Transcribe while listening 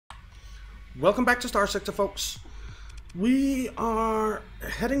Welcome back to Starsector, folks. We are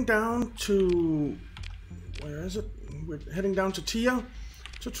heading down to... where is it? We're heading down to Tia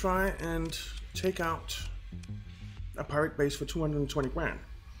to try and take out a pirate base for 220 grand.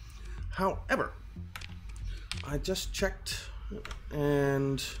 However, I just checked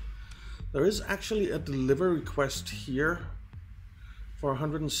and there is actually a delivery request here for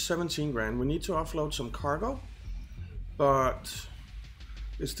 117 grand. We need to offload some cargo, but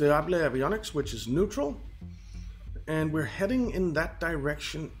it's the Able Avionics, which is neutral, and we're heading in that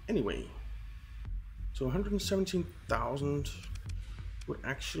direction anyway. So 117,000 would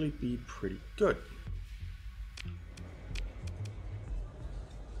actually be pretty good.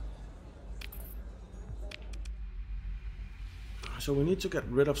 So we need to get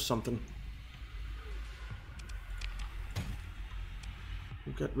rid of something.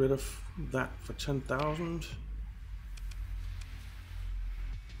 We'll get rid of that for 10,000.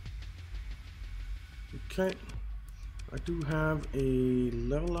 Okay, I do have a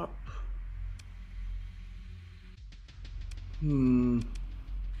level up. I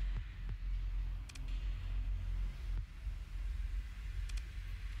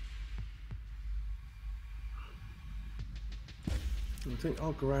think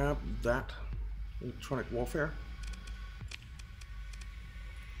I'll grab that electronic warfare.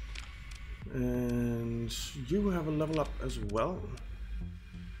 And you have a level up as well.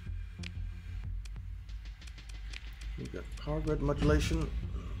 We got power grid modulation.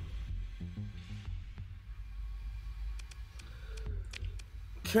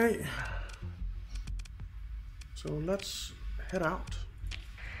 Okay, so let's head out.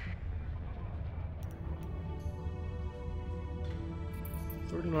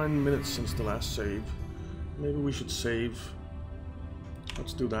 "39 minutes since the last save. Maybe we should save.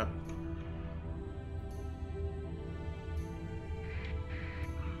 Let's do that.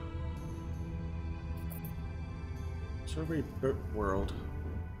 Survey burnt world.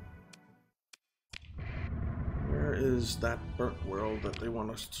 Where is that burnt world that they want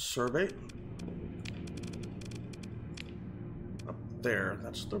us to survey? Up there.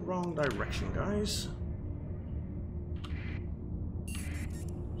 That's the wrong direction, guys.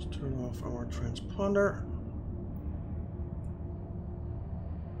 Let's turn off our transponder.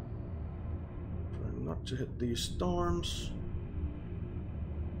 Try not to hit these storms.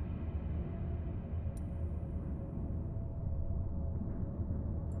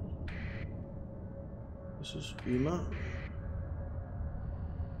 This is Uma.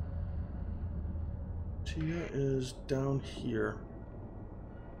 Tia is down here.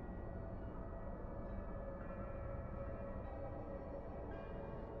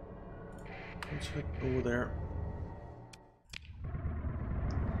 Let's head over there.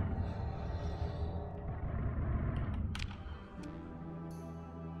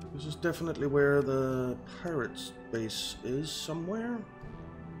 This is definitely where the pirates' base is somewhere.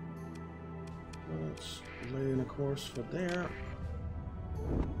 Let's lay in a course for there.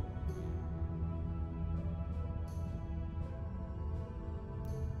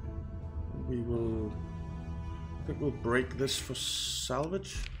 We will, I think we'll break this for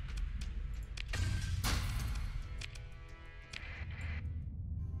salvage.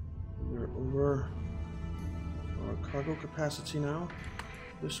 We're over our cargo capacity now.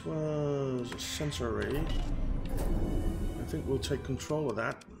 This was a sensor array. I think we'll take control of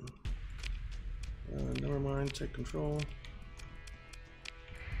that. Never mind, take control.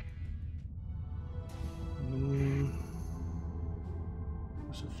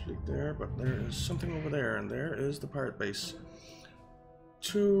 There's a fleet there, but there is something over there, and there is the pirate base.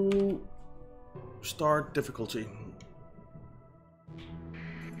 2-star difficulty.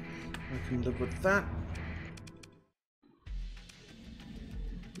 I can live with that.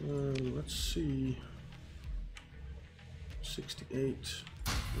 Let's see. 68.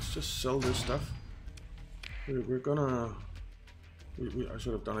 Let's just sell this stuff. We're gonna... I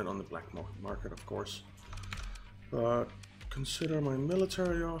should have done it on the black market, of course. But consider my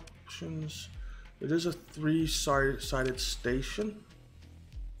military options. It is a 3-sided station.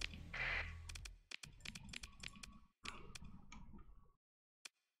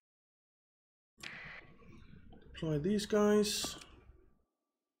 Deploy these guys.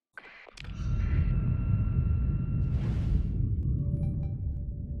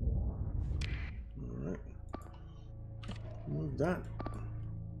 Move that,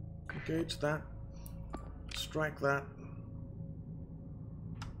 engage that, strike that,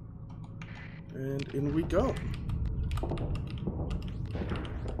 and in we go.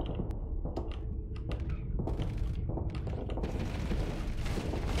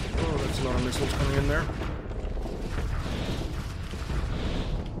 Oh, that's a lot of missiles coming in there.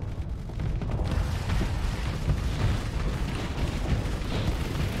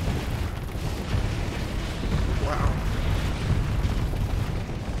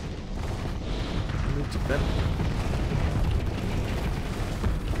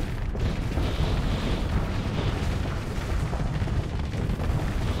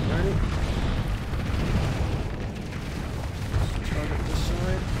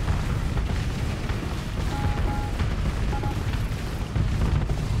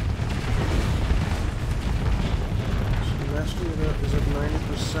 is at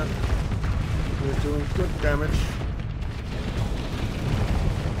 90%. We're doing good damage.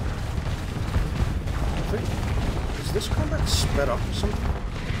 I think, is this combat sped up or something?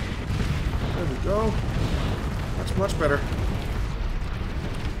 There we go. That's much better.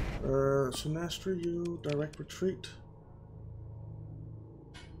 Sinastri, you direct retreat.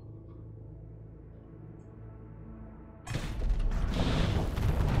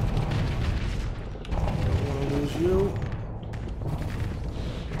 Don't want to lose you.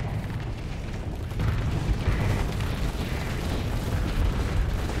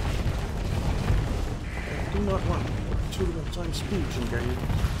 I do not want 2 speed engaged.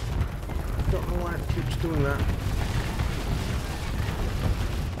 I don't know why it keeps doing that.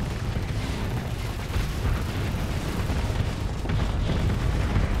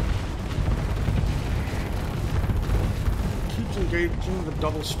 Engaging the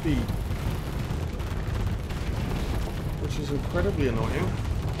double speed, which is incredibly annoying.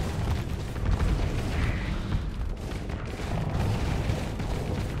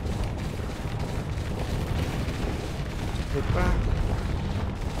 Hit back.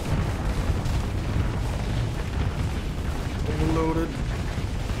 Overloaded.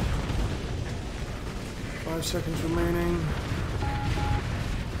 5 seconds remaining.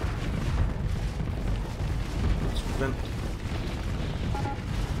 Let's vent.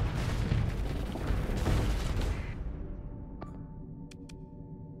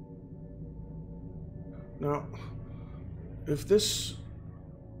 Now, if this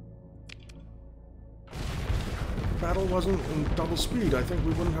battle wasn't in double speed, I think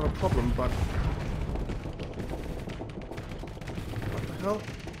we wouldn't have a problem, but what the hell?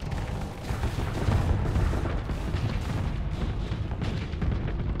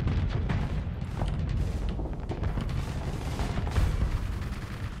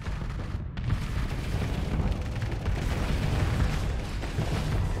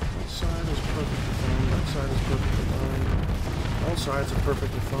 All sides are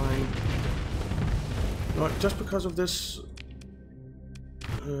perfectly fine. No, just because of this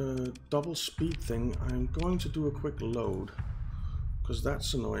double speed thing, I'm going to do a quick load, because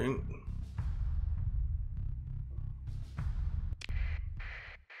that's annoying.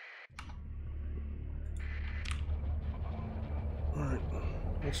 Alright,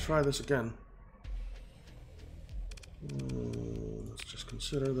 let's try this again. Let's just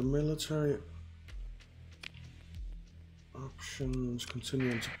consider the military options.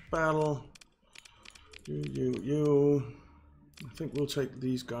 Continue into battle. You. I think we'll take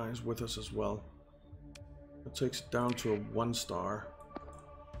these guys with us as well. That takes it down to a 1-star.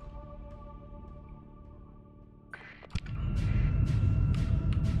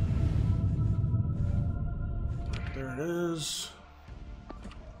 There it is.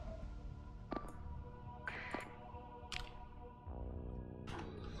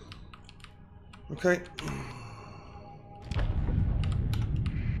 Okay.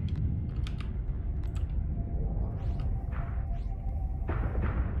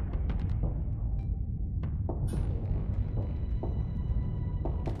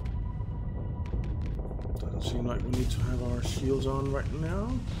 Doesn't seem like we need to have our shields on right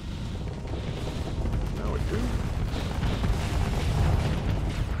now. Now we do.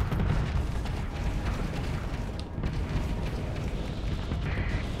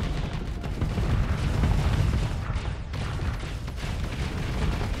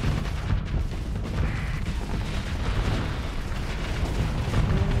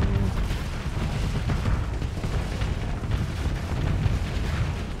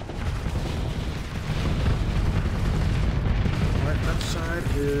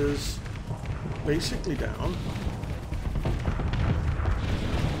 Is basically down.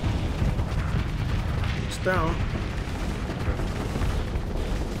 It's down.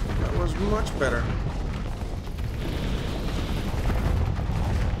 That was much better.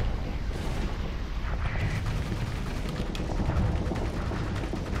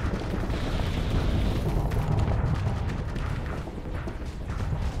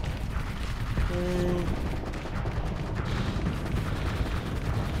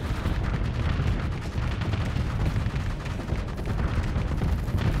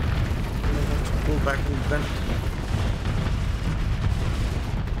 Back in the vent.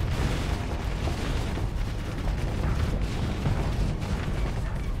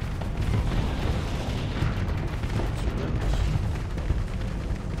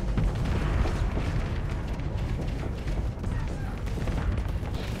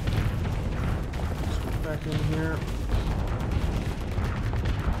 Let's go back in here.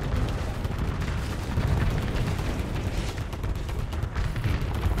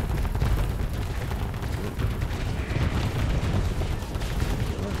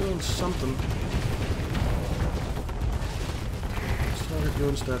 doing something. Let's target you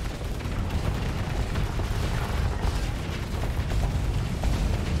instead.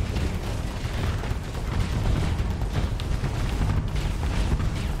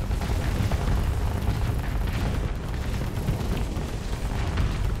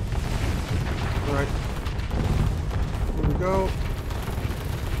 Alright. Here we go.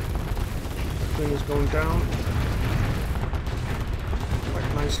 Thing is going down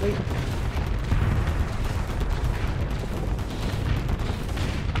quite nicely.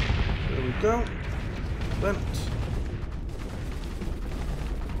 There we go. Vent.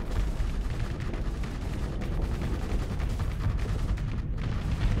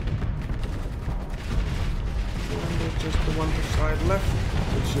 And there's just the one side left,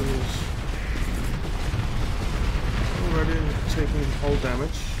 which is already taking hull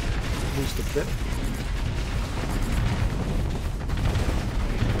damage, at least a bit.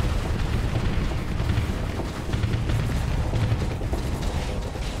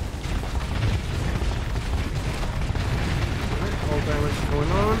 Alright, hull damage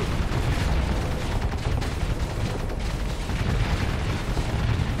going on.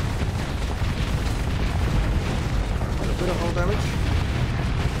 A bit of hull damage.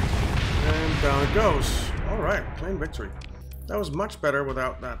 And down it goes. Alright, claim victory. That was much better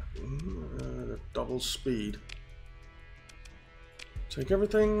without that double speed. Take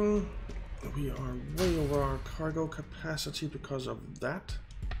everything. We are way over our cargo capacity because of that.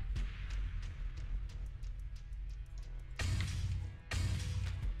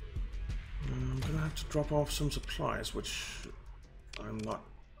 I'm gonna have to drop off some supplies, which I'm not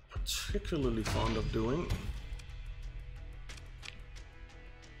particularly fond of doing.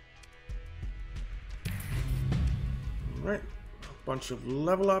 Alright, a bunch of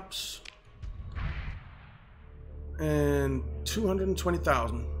level ups and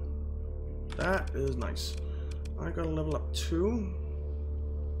 220,000. That is nice. I got a level up too.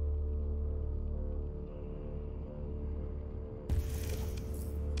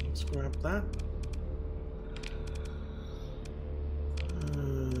 Let's grab that.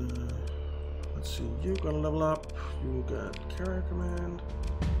 Let's see, you got a level up. You got carrier command.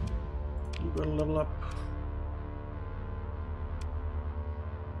 You got a level up.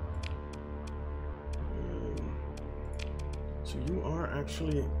 So you are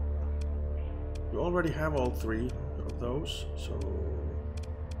actually, you already have all three of those, so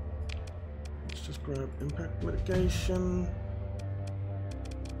let's just grab impact mitigation,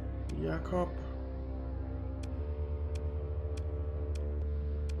 Jakob,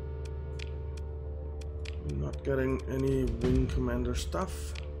 I'm not getting any wing commander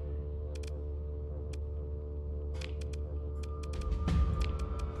stuff.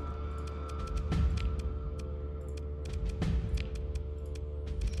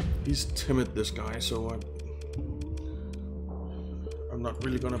 He's timid, this guy, so I'm not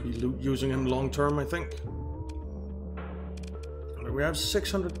really gonna be using him long term, I think. We have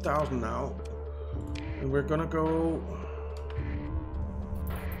 600,000 now, and we're gonna go.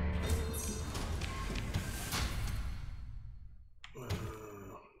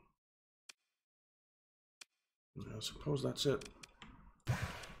 I suppose that's it.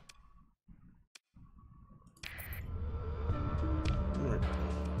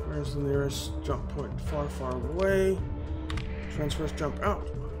 Where's the nearest jump point? Far, far away. Transfers jump out.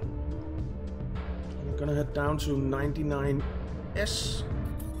 I'm gonna head down to 99S.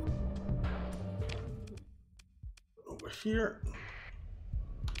 Over here.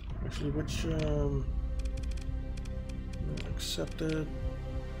 Actually, which accepted.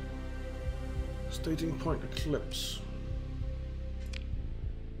 Staging point eclipse.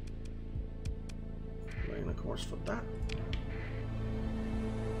 Laying a course for that.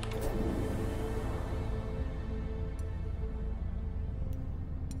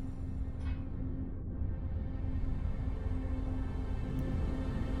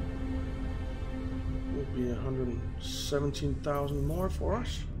 Will be 117,000 more for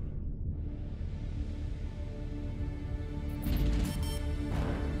us.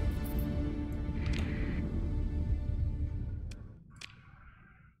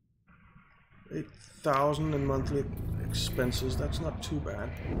 $8,000 in monthly expenses. That's not too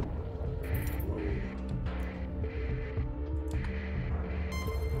bad.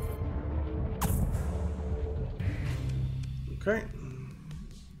 Okay.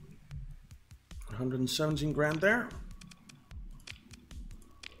 117 grand there.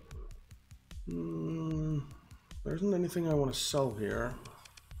 There isn't anything I want to sell here.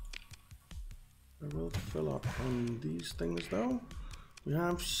 I will fill up on these things though. We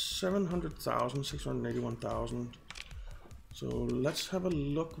have 700,000, 681,000. So let's have a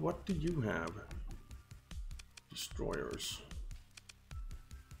look. What do you have? Destroyers.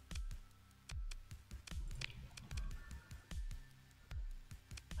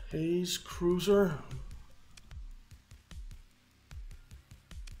 Haze cruiser.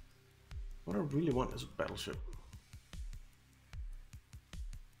 What I really want is a battleship.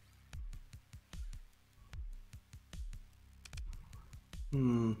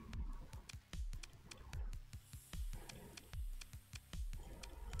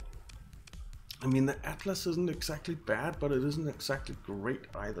 I mean, the Atlas isn't exactly bad, but it isn't exactly great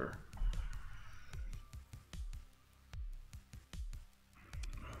either.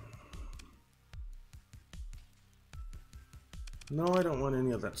 No, I don't want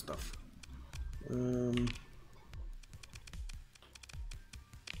any of that stuff.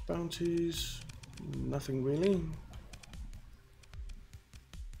 Bounties, nothing really.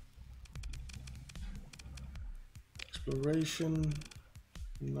 Exploration,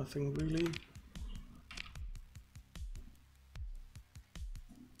 nothing really.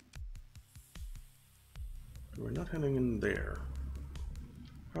 We're not heading in there.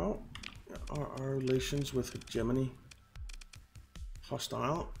 How are our relations with hegemony?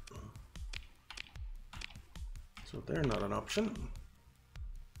 Hostile. So they're not an option.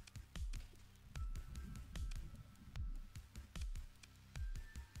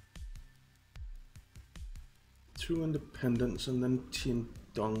 Two independents and then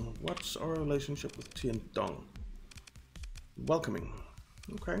Tiandong. What's our relationship with Tiandong? Welcoming.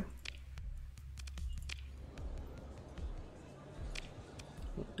 Okay.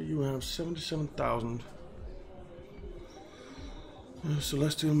 What do you have? 77,000.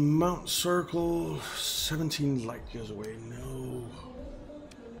 Celestial Mount Circle, 17 light years away. No.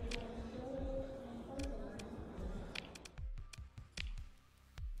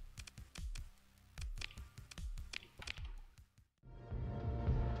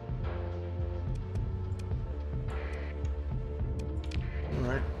 All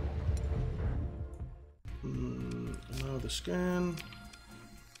right. Allow the scan.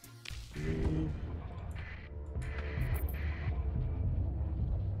 Leave.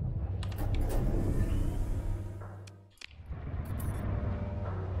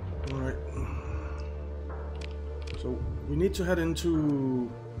 Alright, so we need to head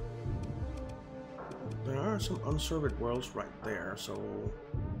into, there are some unsurveyed worlds right there, so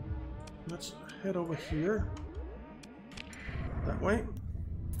let's head over here, that way.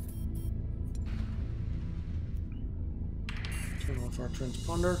 Turn off our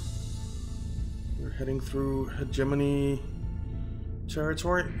transponder. We're heading through hegemony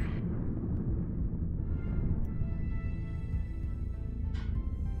territory.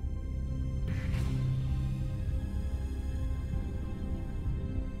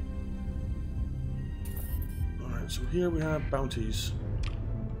 So here we have bounties.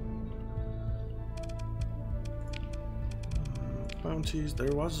 Bounties,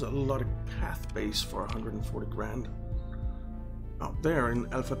 there was a lot of path base for 140 grand out there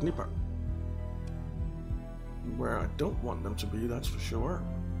in Alpha Dnieper, where I don't want them to be, that's for sure.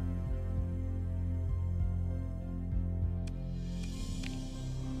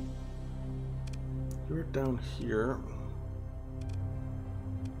 You're down here.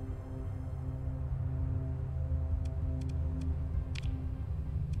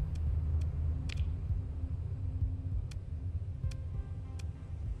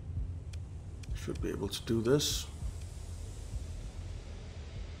 Should be able to do this.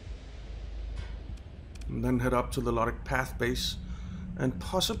 And then head up to the Lotic Path base and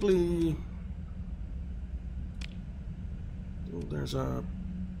possibly... Oh, there's a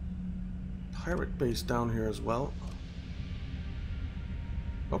pirate base down here as well.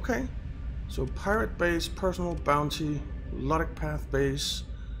 Okay, so pirate base, personal bounty, Lotic Path base,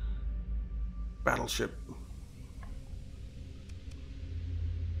 battleship.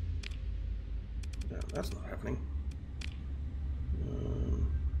 Yeah, that's not happening.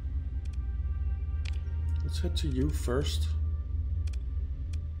 Let's head to you first.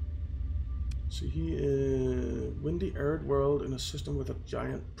 So he is windy arid world in a system with a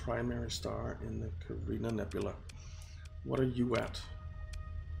giant primary star in the Carina Nebula. What are you at?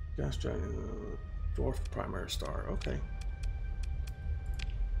 Gas giant, dwarf primary star. Okay.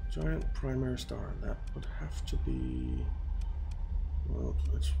 Giant primary star. That would have to be. Well,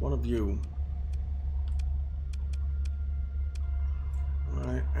 it's one of you.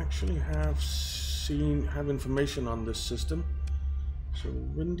 I actually have information on this system. So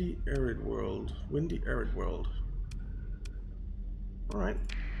windy arid world. Windy arid world. Alright.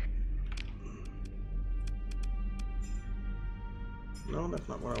 No, that's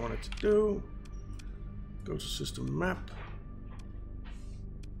not what I wanted to do. Go to system map.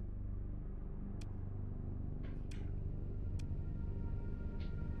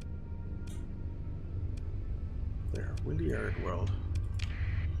 the arid world.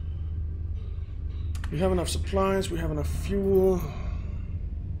 We have enough supplies, we have enough fuel.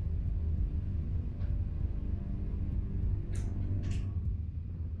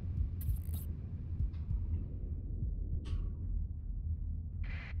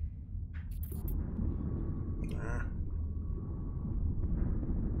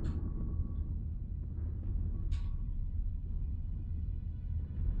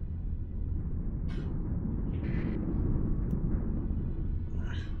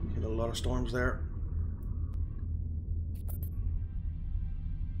 Hit a lot of storms there.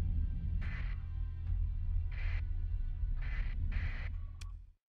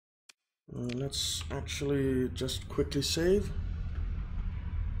 Let's actually just quickly save.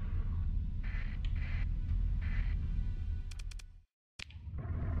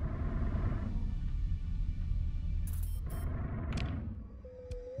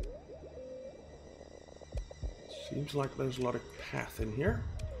 Seems like there's a lot of path in here,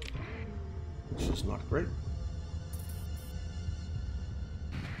 which is not great.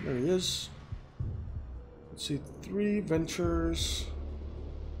 There he is. Let's see, 3 ventures.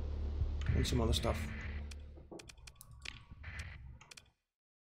 And some other stuff.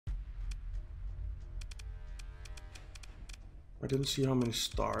 I didn't see how many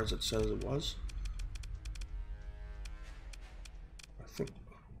stars it says it was. I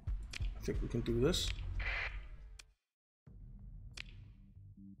think we can do this.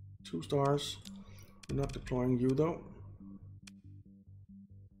 2 stars. We're not deploying you though.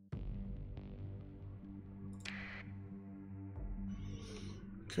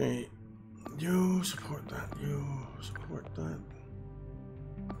 Okay. You support that, you support that,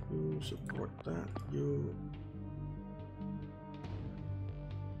 you support that, you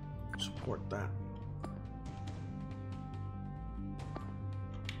support that.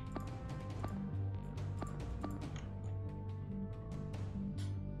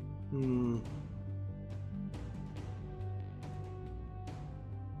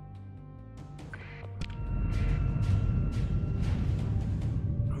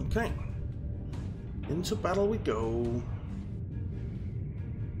 Okay. Into battle we go.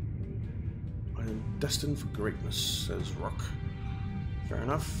 I am destined for greatness, says Rook. Fair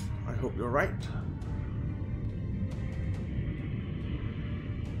enough. I hope you're right.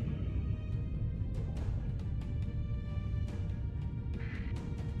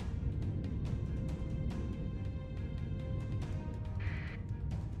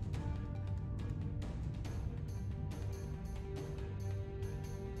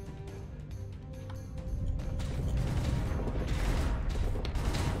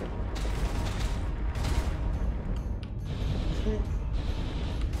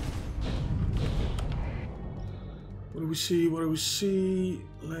 What do we see?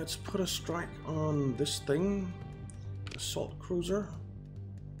 Let's put a strike on this thing, assault cruiser.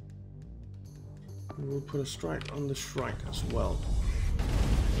 And we'll put a strike on the Shrike as well.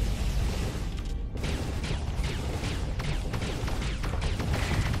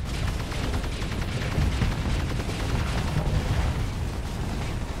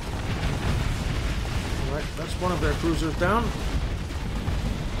 Alright, that's one of their cruisers down.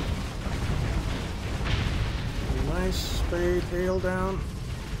 Nice spade hail down.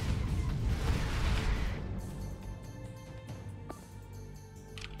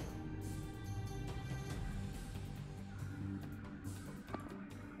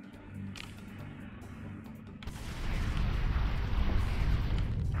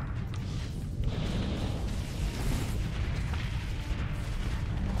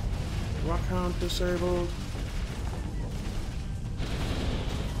 Rockhound disabled.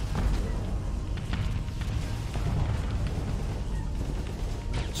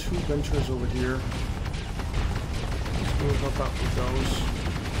 Ventures over here. We'll help out with those.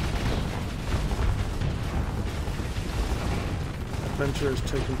 That venture is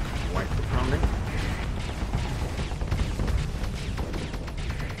taking quite the pounding.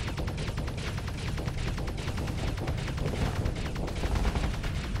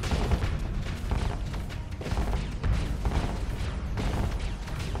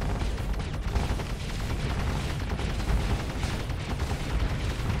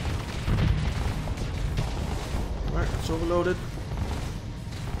 Overloaded.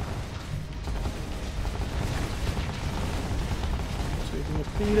 Taking a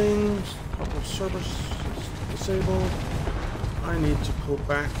beating. A couple of servers disabled. I need to pull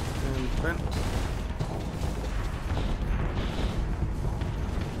back and vent.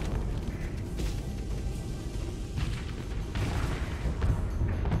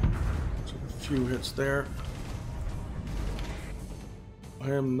 Took a few hits there. I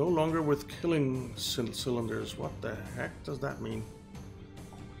I am no longer with killing cylinders. What the heck does that mean?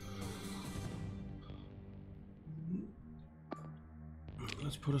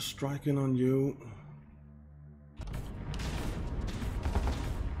 Let's put a strike in on you.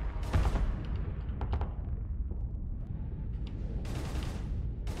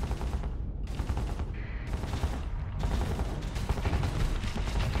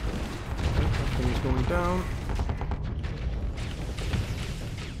 That thing's going down.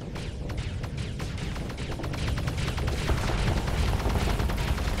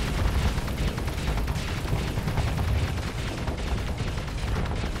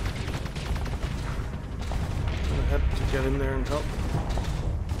 Get in there and help.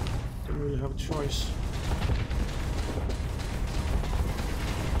 Didn't really have a choice.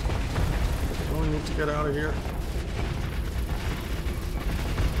 Oh, we need to get out of here.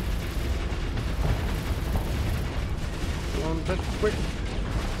 Come on, vent quick.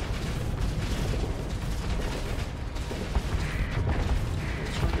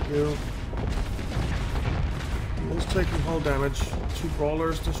 Target you. He's taking hull damage. 2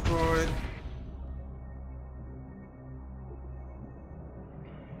 brawlers destroyed.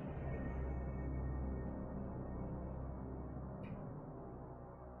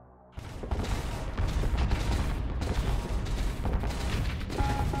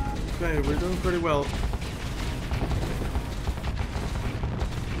 Okay, we're doing pretty well.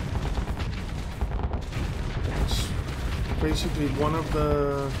 It's basically one of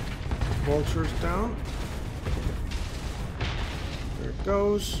the vultures down. There it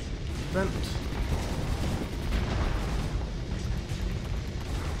goes. Vent.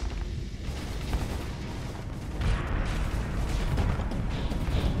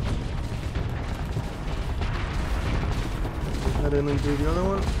 Head in and do the other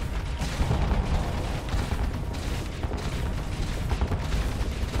one.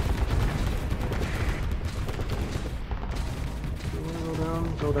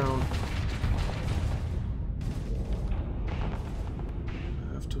 Go down.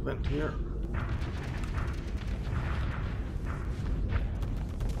 I have to vent here.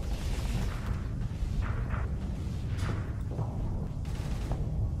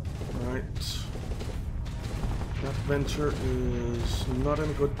 Right. That venture is not in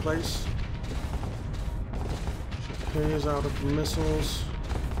a good place. She is out of missiles.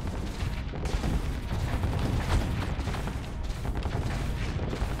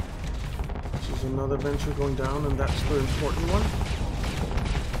 Another venture going down, and that's the important one.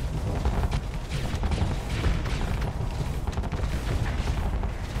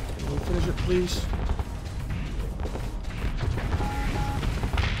 Can we finish it, please?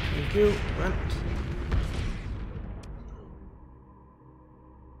 Thank you. Vent.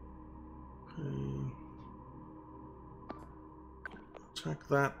 Okay. Attack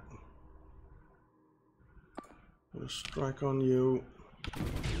that. Put a strike on you.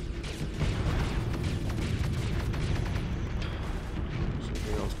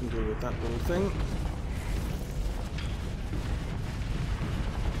 Else can do with that little thing.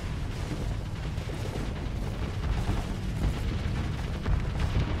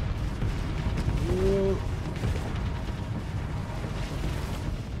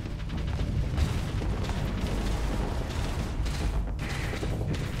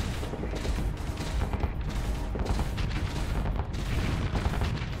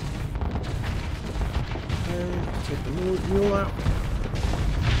 Okay, take the mule out.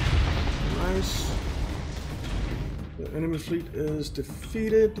 Nice. The enemy fleet is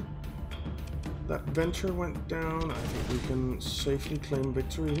defeated. That venture went down. I think we can safely claim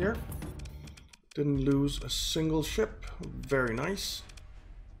victory here. Didn't lose a single ship. Very nice.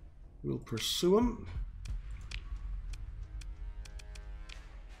 We'll pursue him.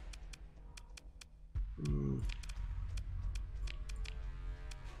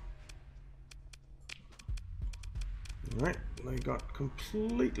 Alright, they got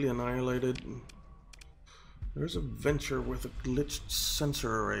completely annihilated. There's a venture with a glitched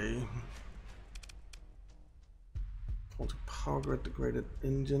sensor array. Faulty power grid, degraded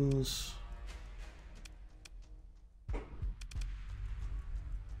engines.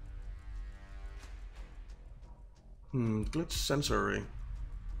 Glitched sensor array.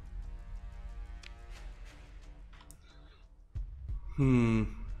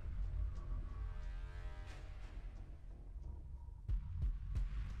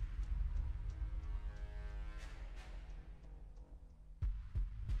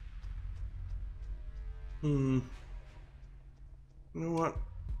 You know what?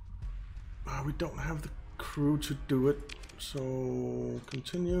 We don't have the crew to do it, so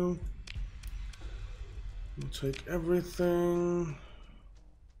continue. We'll take everything.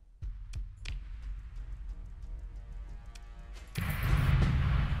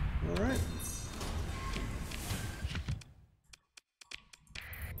 Alright.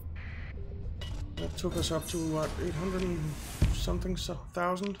 That took us up to what, 800 and something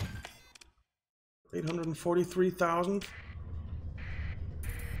thousand? 843,000.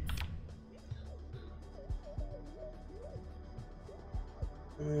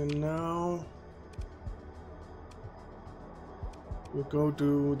 And now we'll go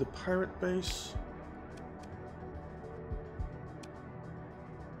do the pirate base.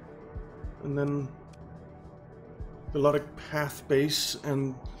 And then the Melodic Path base,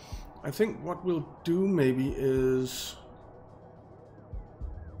 and I think what we'll do maybe is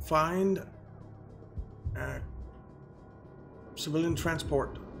find a civilian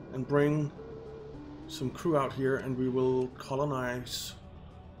transport and bring some crew out here, and we will colonize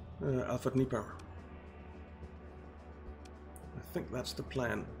Alpha Dnieper. I think that's the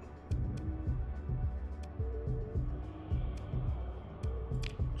plan.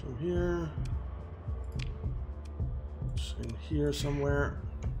 So here, it's in here somewhere.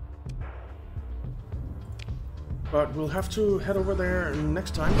 But we'll have to head over there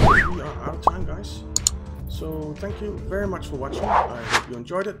next time. We are out of time, guys. So thank you very much for watching. I hope you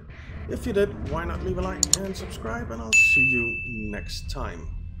enjoyed it. If you did, why not leave a like and subscribe, and I'll see you next time.